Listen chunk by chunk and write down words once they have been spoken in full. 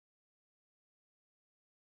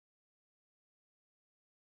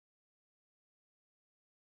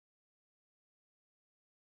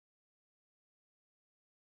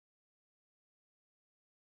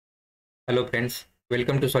Hello friends,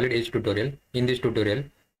 welcome to Solid Edge tutorial. In this tutorial,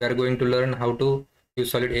 we are going to learn how to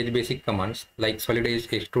use Solid Edge basic commands like solid edge,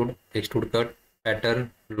 extrude, extrude cut,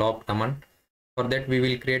 pattern, loft command. For that, we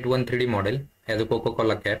will create one 3D model as a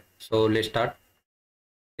Coca-Cola cap. So let's start.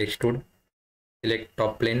 Extrude, select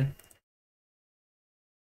top plane,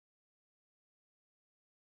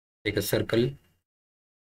 take a circle,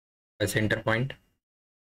 a center point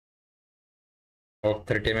of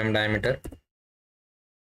 30 mm diameter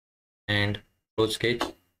and close sketch.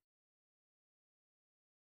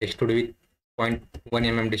 Extrude with 0.1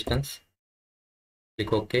 mm distance.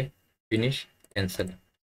 Click OK, finish, cancel.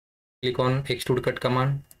 Click on extrude cut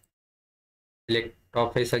command, select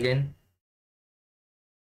top face again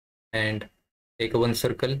and take one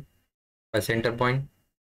circle, a center point,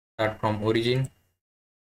 start from origin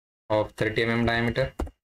of 30 mm diameter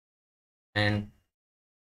and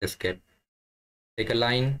escape. Take a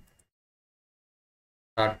line,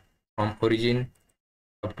 start from origin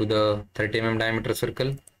up to the 30 mm diameter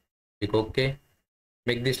circle, click OK.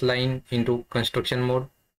 Make this line into construction mode,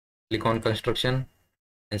 click on construction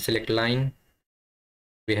and select line.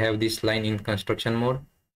 We have this line in construction mode.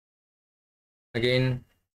 Again,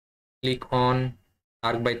 click on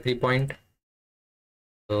arc by 3 point.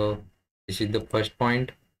 So this is the first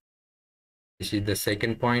point, this is the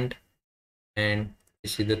second point, and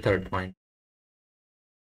this is the third point.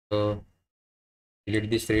 So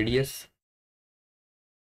delete this radius,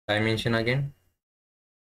 dimension again.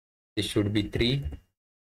 This should be 3.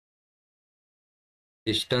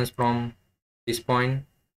 Distance from this point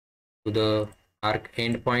to the arc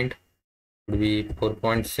end point would be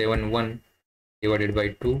 4.71 divided by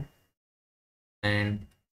 2, and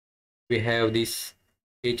we have this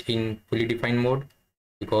sketch in fully defined mode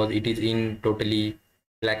because it is in totally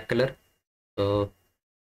black color. So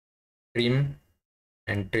trim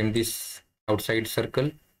and trim this outside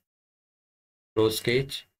circle, close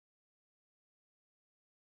sketch,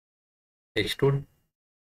 extrude,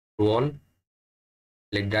 wall,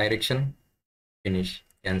 select direction, finish,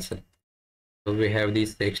 cancel. So we have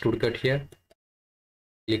this extrude cut here.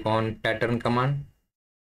 Click on pattern command,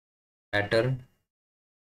 pattern,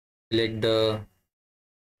 select the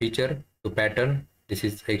feature to pattern. This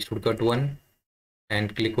is extrude cut 1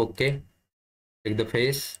 and click OK. Click the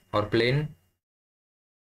face or plane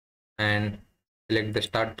and select the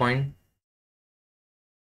start point,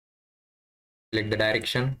 select the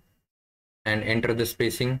direction and enter the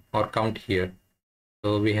spacing or count here.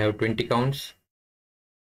 So we have 20 counts,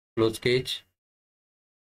 close sketch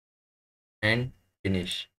and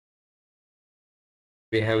finish.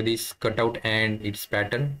 We have this cutout and its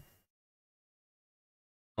pattern.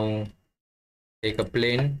 Now take a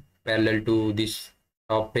plane parallel to this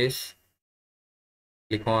top face,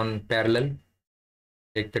 click on parallel,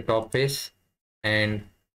 take the top face and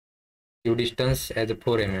give distance as a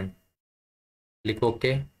 4 mm. Click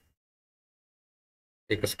OK.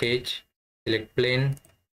 Take a sketch, select plane,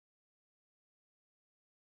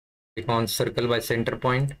 click on circle by center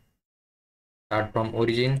point, start from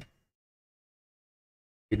origin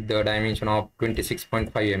with the dimension of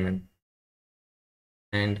 26.5 mm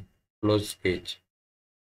and close sketch.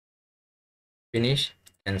 Finish,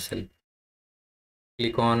 cancel.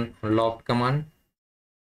 Click on loft command,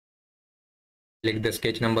 select the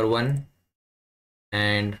sketch number 1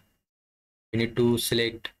 and we need to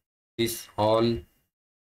select this all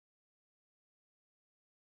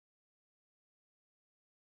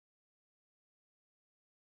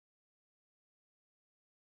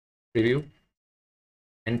preview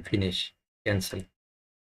and finish, cancel.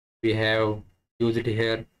 We have used it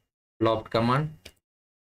here loft command.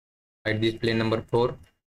 Write this plane number 4.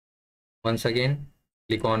 Once again,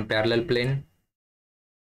 click on parallel plane,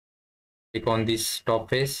 click on this top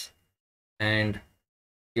face and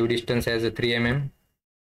give distance as a 3 mm.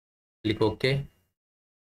 Click OK.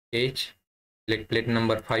 Sketch, select plane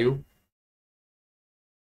number 5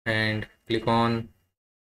 and click on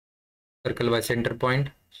circle by center point,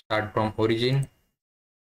 start from origin,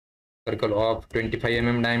 circle of 25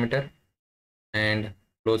 mm diameter and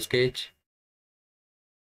close sketch,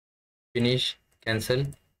 finish, cancel.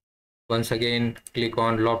 Once again, click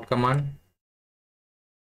on loft command,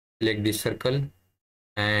 select this circle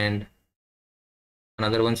and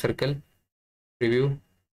another one circle, preview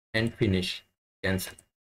and finish, cancel.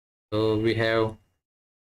 So we have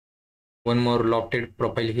one more lofted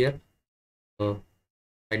profile here. So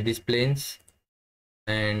at these planes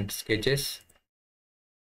and sketches,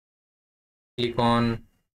 click on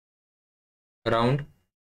round,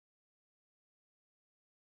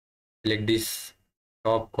 select this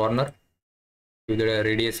top corner, give the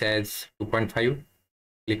radius as 2.5,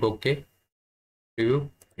 click OK, preview,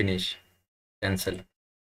 finish, cancel.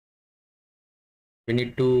 We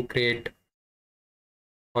need to create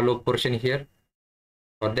hollow portion here.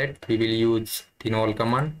 For that we will use thin wall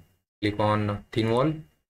command. Click on thin wall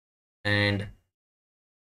and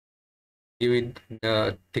give it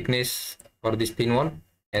the thickness for this thin wall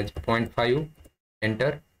as 0.5.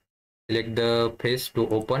 Enter. Select the face to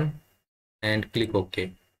open and click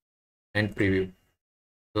OK and preview.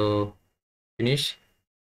 So finish.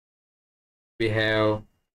 We have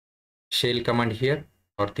shell command here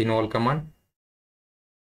or thin wall command.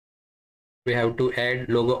 We have to add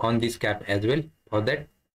logo on this cap as well. For that,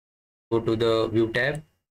 go to the view tab,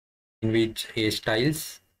 in which is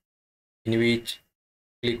styles, in which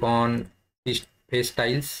click on this face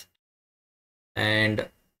styles and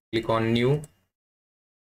click on new,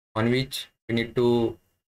 on which we need to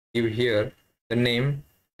give here the name,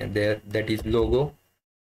 and there that is logo,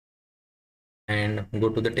 and go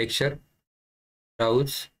to the texture,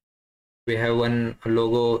 browse. We have one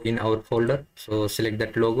logo in our folder, so select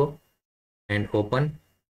that logo and open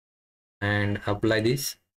and apply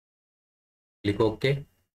this. Click OK.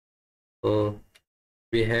 So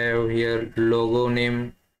we have here logo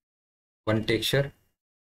name, one texture.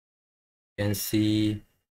 You can see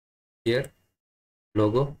here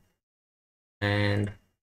logo and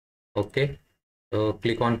OK. So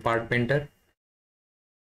click on part painter,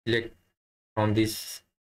 select from this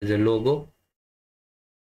is a logo.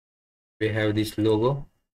 We have this logo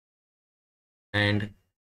and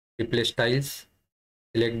replace styles,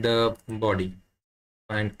 select the body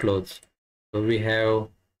and clothes. So we have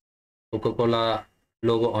Coca-Cola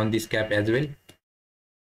logo on this cap as well.